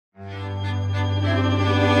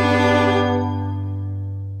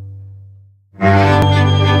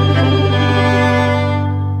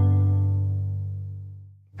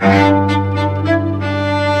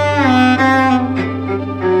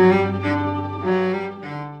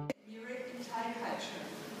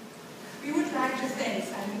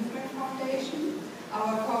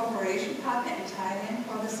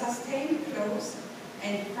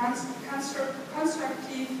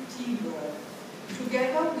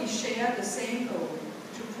Together we share the same goal,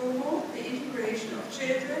 to promote the integration of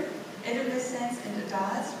children, adolescents and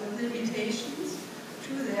adults with limitations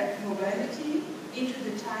to their mobility into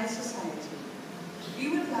the Thai society. We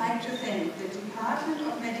would like to thank the Department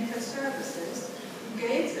of Medical Services who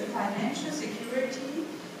gave the financial security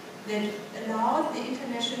that allowed the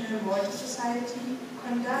International Vojta Society to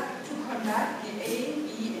conduct the A,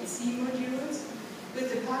 B and C modules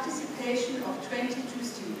with the participation of 22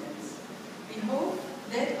 students. We hope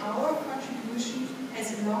that our contribution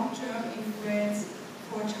has a long-term influence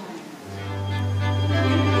for Thailand.